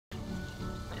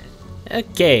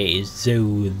Okay,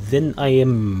 so then I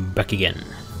am back again,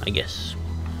 I guess.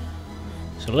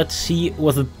 So let's see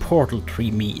what the portal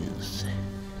tree means.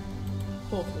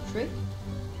 Portal tree?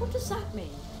 What does that mean?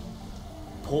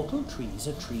 Portal trees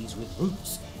are trees with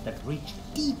roots that reach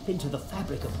deep into the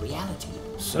fabric of reality,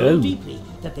 so deeply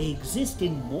that they exist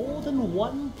in more than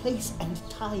one place and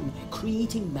time,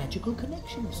 creating magical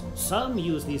connections. Some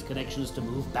use these connections to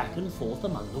move back and forth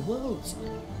among the worlds,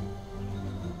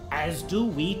 as do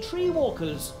we tree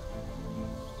walkers.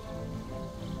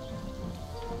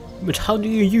 But how do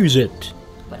you use it?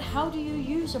 But how do you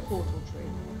use a portal tree?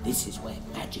 This is where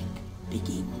magic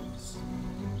begins.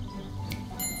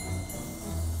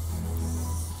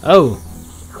 Oh.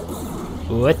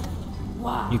 What?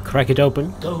 Wow. You crack it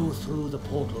open? Go through the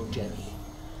portal, Jerry.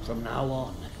 From now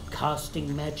on,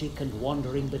 casting magic and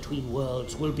wandering between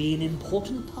worlds will be an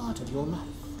important part of your life.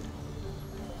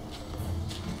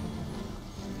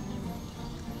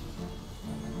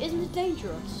 Isn't it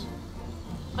dangerous?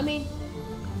 I mean...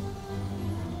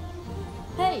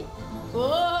 Hey!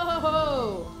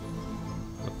 Whoa!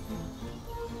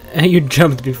 You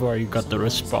jumped before you got the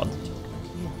response.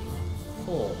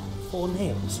 Four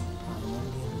nails. I'm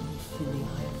only a leaf in the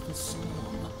eye of the storm.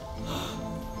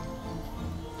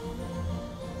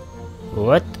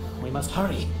 What? We must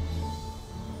hurry.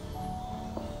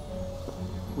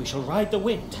 We shall ride the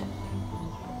wind,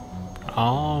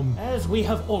 as we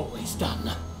have always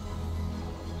done.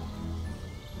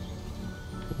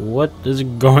 What is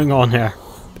going on here?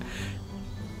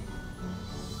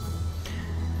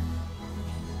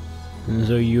 And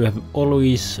so you have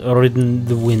always ridden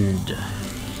the wind.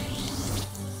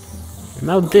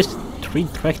 Now this tree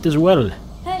cracked as well.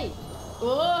 Hey!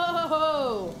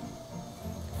 Whoa!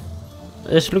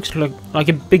 This looks like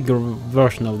a bigger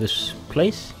version of this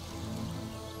place.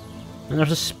 And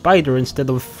there's a spider instead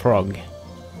of a frog.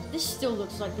 This still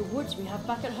looks like the woods we have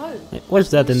back at home. What's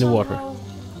that in the water? Somehow...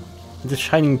 The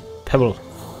shining pebble.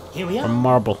 Here we Or are.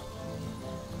 marble.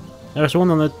 There's one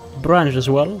on the branch as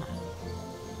well.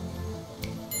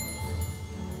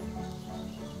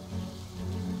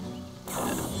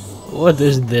 What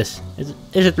is this? Is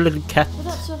it a little cat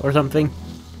or something?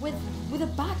 With a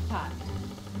backpack.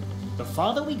 The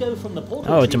farther we go from the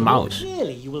portal Oh, it's a tree, the more mouse.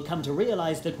 clearly you will come to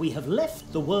realize that we have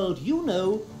left the world you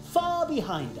know far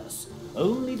behind us.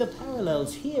 Only the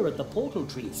parallels here at the portal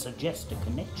tree suggest a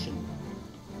connection.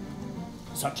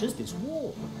 Such as this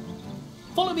wall.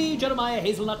 Follow me, Jeremiah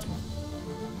Hazelnut.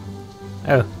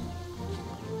 Oh.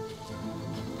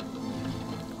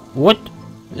 What?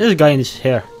 This guy in his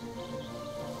hair.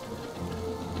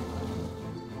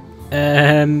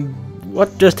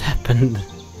 What just happened?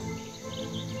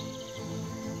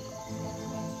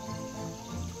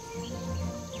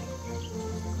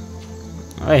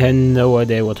 I had no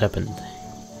idea what happened.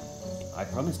 I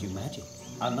promised you magic.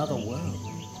 Another world.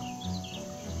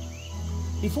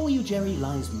 Before you, Jerry,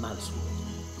 lies Mousewood.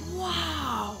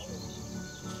 Wow!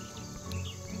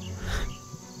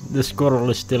 The squirrel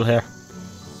is still here.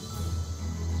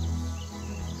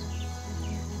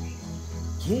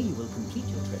 Here you will complete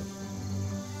your trip.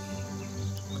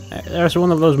 There's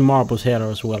one of those marbles here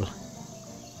as well. But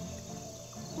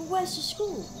where's the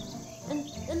school?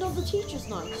 And all the teachers'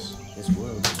 nights? This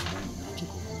world is more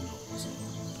magical than yours.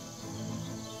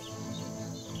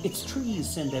 Its trees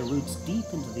send their roots deep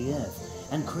into the earth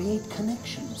and create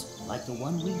connections like the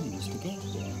one we use to get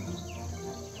here.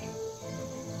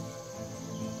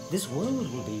 This world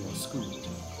will be your school,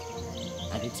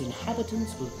 and its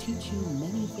inhabitants will teach you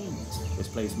many things. This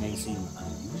place may seem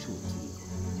unusual to you,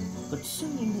 but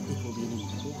soon it will be an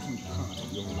important part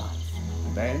of your life.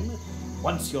 And then,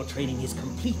 once your training is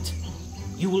complete,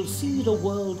 you will see the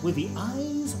world with the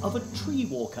eyes of a tree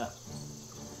walker.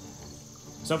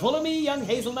 So follow me, young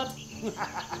hazelnut.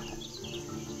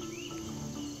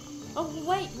 Oh,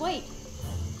 wait!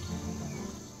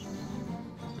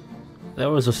 There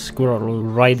was a squirrel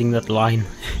riding that line.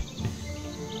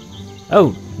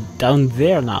 Oh, down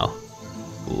there now.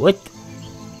 What?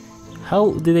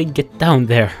 How did they get down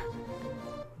there?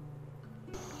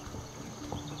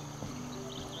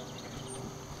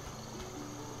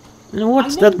 And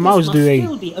what's that mouse doing? This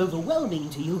must still be overwhelming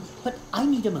to you, but I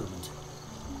need a moment.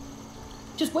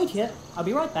 Just wait here. I'll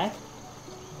be right back.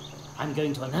 I'm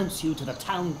going to announce you to the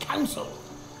town council.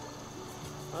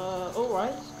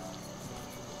 Alright.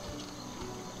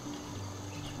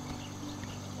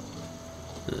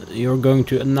 You're going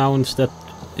to announce that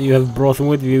you have brought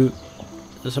with you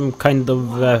some kind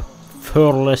of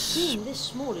furless Being this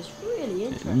small is really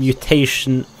interesting.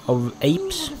 mutation of Who would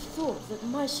apes. have thought that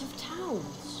mice have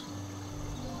towns?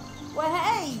 Well,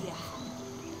 hey!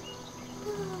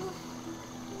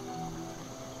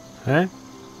 Huh?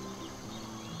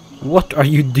 What are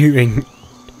you doing?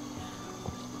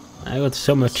 I got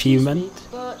some achievement.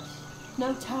 Excuse me, but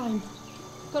no time.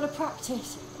 Gotta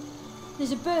practice.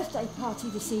 There's a birthday party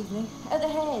this evening at the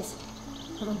Hares,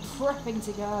 and I'm prepping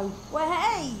to go. Well,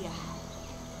 hey!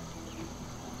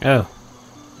 Oh.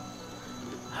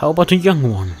 How about the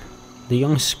young one? The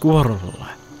young squirrel?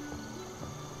 Have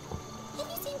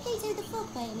you seen Plato the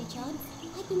Frog by any chance?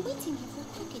 I've been waiting here for a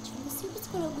package from the Super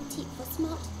Squirrel Boutique for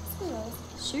smart squirrels.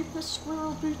 Super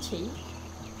Squirrel Boutique?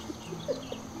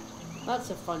 That's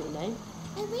a funny name.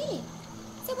 Oh really?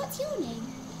 So what's your name?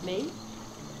 Me?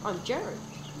 I'm Jerry.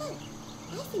 Oh,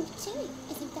 I think Cherry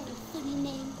is a very funny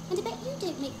name. And I bet you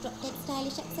don't make drop-dead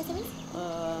stylish accessories.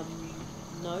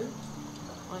 No.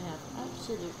 I have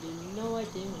absolutely no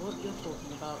idea what you're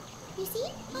talking about. You see?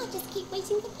 I'll just keep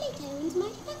waiting for Plato and my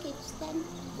package then.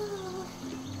 Oh,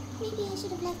 maybe I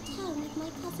should have left town with my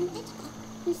cousin Edgar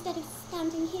instead of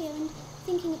standing here and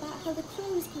thinking about how the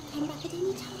crows could come back at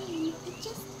any time. It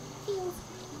just feels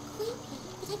creepy,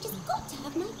 but I've just got to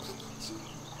have my package.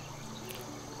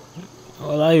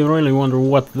 Well, I really wonder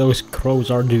what those crows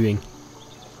are doing.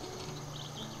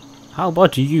 How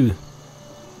about you?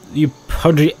 You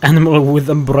pudgy animal with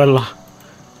umbrella.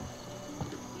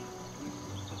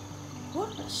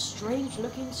 What a strange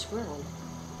looking squirrel.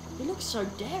 He looks so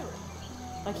daring.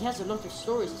 Like he has a lot of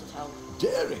stories to tell.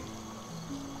 Daring?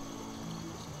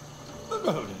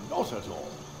 No, not at all.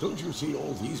 Don't you see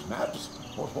all these maps?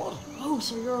 What? Oh,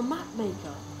 so you're a map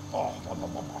maker. Oh,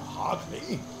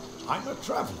 hardly. I'm a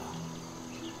traveller.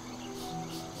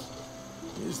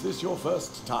 Is this your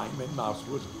first time in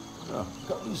Mousewood?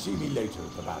 Come and see me later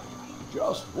at the barrier.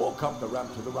 Just walk up the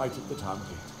ramp to the right at the town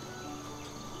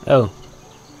gate. Oh.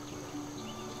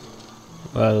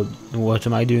 Well, what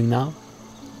am I doing now?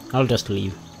 I'll just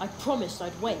leave. I promised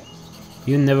I'd wait.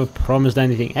 You never promised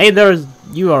anything. Hey,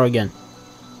 you are again.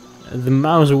 The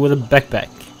mouse with a backpack.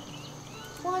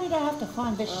 Why did I have to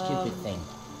find this stupid thing?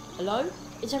 Hello?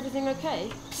 Is everything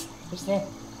okay? Is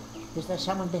there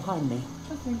someone behind me?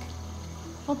 I think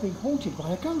I'm being haunted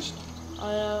by a ghost.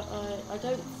 I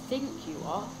don't think you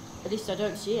are. At least I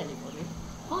don't see anybody.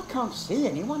 I can't see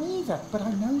anyone either, but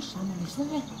I know someone is there.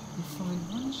 You find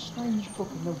one strange book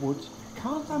in the woods,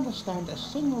 can't understand a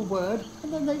single word,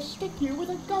 and then they stick you with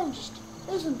a ghost.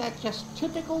 Isn't that just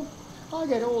typical? I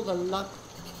get all the luck.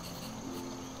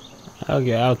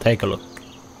 Okay, I'll take a look.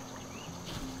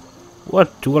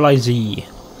 What will I see?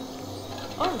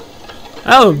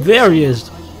 Oh, there he is.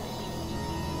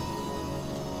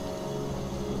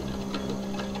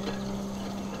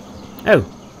 Oh,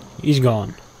 he's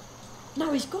gone.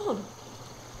 No, he's gone.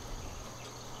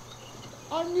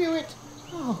 I knew it.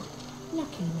 Oh,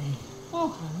 lucky me. Oh,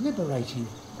 how liberating.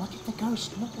 What did the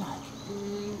ghost look like?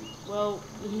 Well,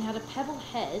 he had a pebble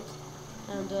head,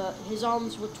 and his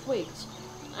arms were twigs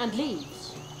and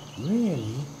leaves.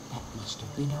 Really? That must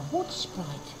have been a wood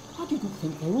sprite. I didn't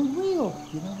think they were real.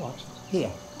 You know what?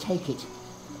 Here, take it.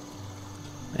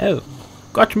 Oh,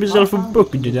 got myself a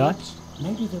book, did I?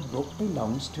 Maybe the book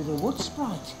belongs to the wood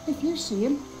sprite. If you see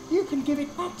him, you can give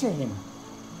it back to him.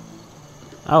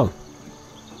 Oh.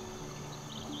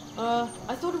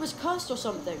 I thought it was cursed or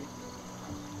something.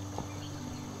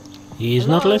 He's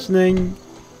not Hello? listening.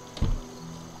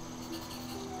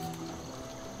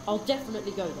 I'll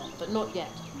definitely go there, but not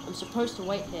yet. I'm supposed to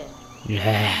wait here.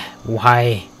 Yeah,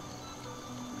 why?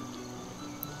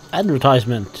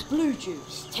 Advertisement. Blue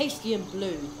juice, tasty and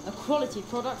blue. A quality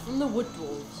product from the Wood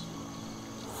Dwarves.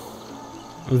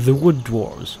 The Wood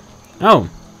Dwarves. Oh,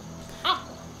 Ah,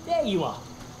 there you are.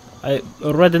 I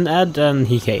read an ad and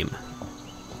he came.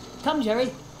 Come,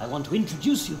 Jerry. I want to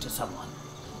introduce you to someone.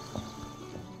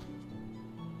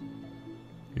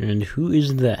 And who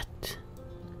is that?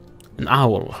 An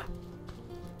owl.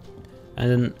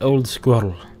 And an old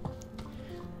squirrel.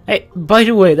 Hey, by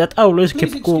the way, that owl is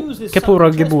Please excuse this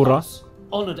Kepura sudden Gebura. trespass,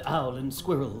 Honored owl and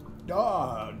squirrel.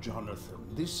 Ah, Jonathan,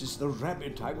 this is the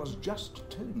rabbit I was just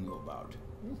telling you about.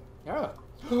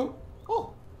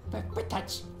 Oh, but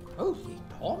that's only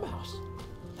Dormouse.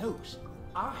 Those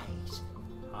eyes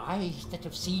that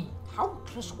have seen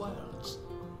countless worlds.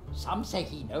 Some say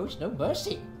he knows no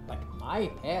mercy, but my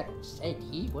parents said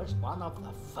he was one of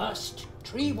the first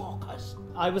tree walkers.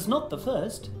 I was not the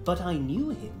first, but I knew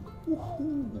him.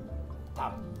 Ooh,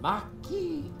 the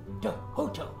Marquis de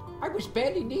Hoto. I was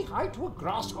barely knee-high to a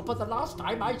grasshopper the last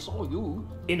time I saw you.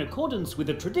 In accordance with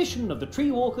the tradition of the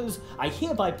tree walkers, I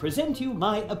hereby present you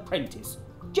my apprentice,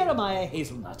 Jeremiah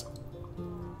Hazelnut.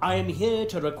 I am here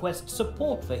to request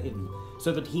support for him,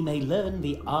 so that he may learn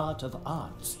the art of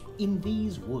arts in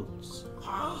these woods.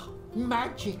 Ah,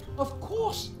 magic, of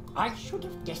course. I should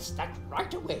have guessed that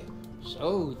right away.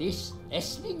 So this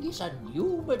Essling is a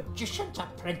new magician's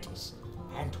apprentice,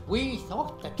 and we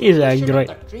thought the He's tradition angry.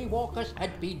 of the Tree Walkers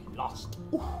had been lost.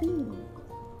 Ooh.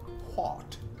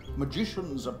 What?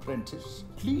 Magician's apprentice?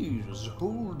 Please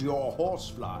hold your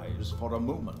horseflies for a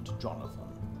moment, Jonathan.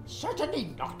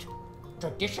 Certainly not.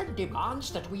 Tradition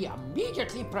demands that we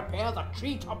immediately prepare the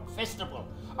Treetop Festival.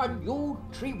 A new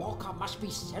Tree Walker must be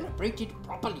celebrated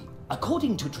properly.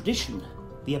 According to tradition,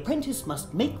 the apprentice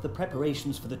must make the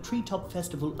preparations for the Treetop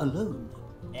Festival alone.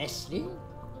 Essling,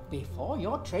 before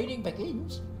your training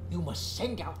begins, you must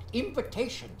send out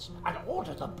invitations and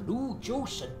order the blue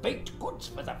juice and baked goods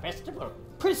for the festival.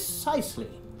 Precisely.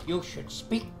 You should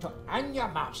speak to Anya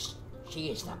Mouse. She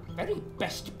is the very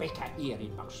best baker here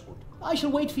in Mousewood. I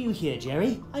shall wait for you here,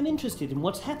 Jerry. I'm interested in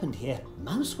what's happened here.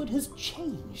 Mousewood has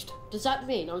changed. Does that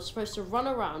mean I'm supposed to run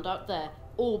around out there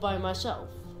all by myself?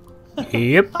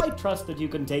 Yep. I trust that you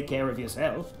can take care of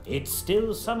yourself. It's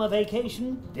still summer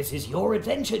vacation. This is your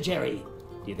adventure, Jerry.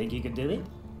 Do you think you can do it?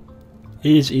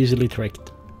 He's easily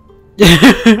tricked.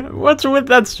 What's with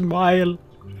that smile?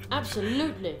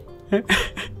 Absolutely.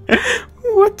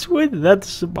 What's with that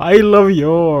smile of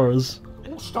yours?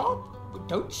 Oh, stop!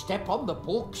 Don't step on the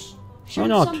books. Should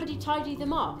not? somebody tidy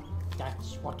them up?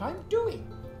 That's what I'm doing.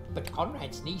 But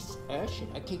Conrad's niece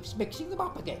Ursula keeps mixing them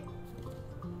up again.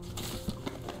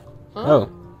 Oh.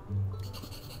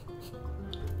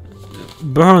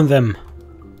 Burn them.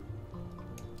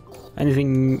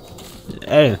 Anything...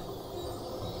 Oh.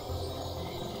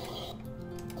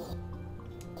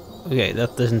 Okay,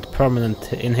 that isn't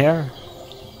permanent in here.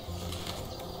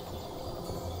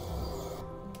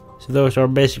 So those are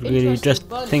basically Interesting just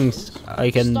bunch. things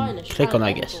I can Stylish click on, and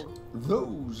I guess. ethical.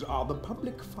 Those are the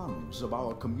public funds of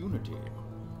our community.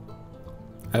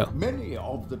 Oh. Many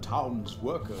of the town's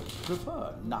workers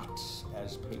prefer nuts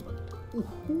as payment.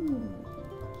 Ooh.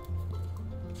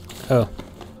 Oh.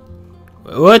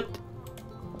 What?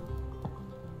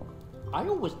 I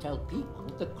always tell people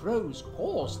the crows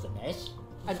cause the mess,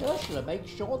 and Ursula makes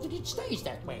sure that it stays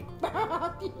that way.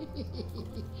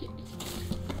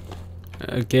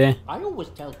 Okay. I always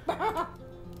tell...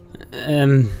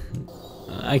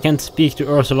 I can't speak to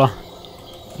Ursula.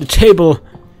 The table.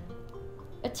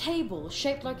 A table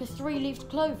shaped like a three-leaved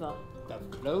clover. The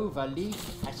clover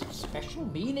leaf has a special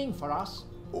meaning for us.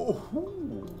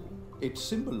 Oh, it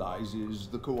symbolizes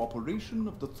the cooperation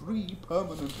of the 3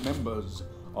 permanent members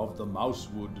of the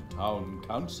Mousewood Town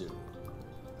Council.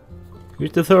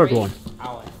 Who's the third one?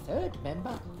 Our third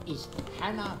member is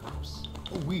Hannah Mouse.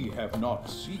 We have not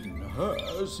seen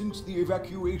her since the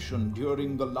evacuation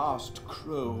during the last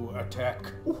crow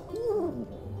attack. Ooh.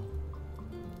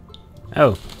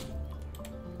 Oh.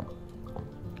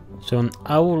 So an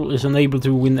owl is unable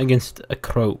to win against a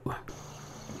crow.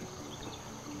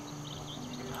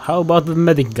 How about the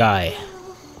medic guy?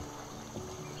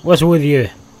 What's with you?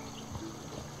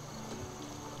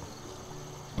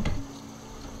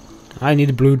 I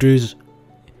need blue juice.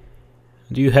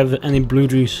 Do you have any blue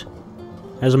juice?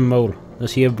 Has a mole.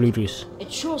 Does he have blue juice?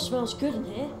 It sure smells good in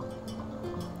here.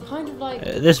 Kind of like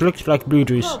This looks like blue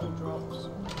juice. carbon drops.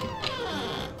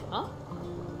 Huh?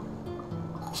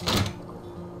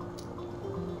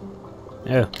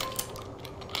 Oh.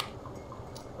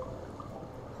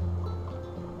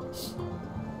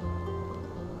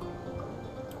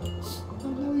 I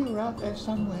know you're out there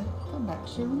somewhere. Come back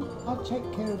soon. I'll take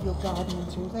care of your garden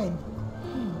until then.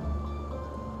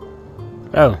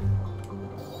 Oh.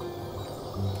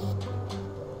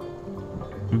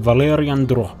 Valerian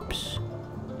drops.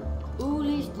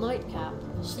 Oolie's nightcap.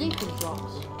 Sleeping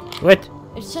drops. What?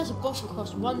 It says a bottle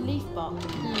costs 1 leaf buck.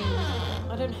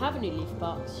 I don't have any leaf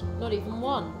bucks. Not even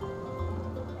one.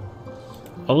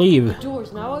 I'll leave. The door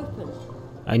is now open.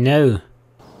 I know.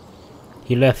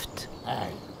 He left.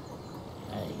 Hey,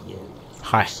 you.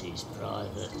 Hi. This is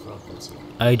private property.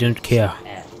 I don't care. Out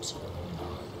of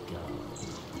my garden.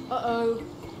 Uh-oh.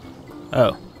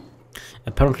 Oh.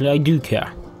 Apparently I do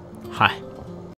care. Hi.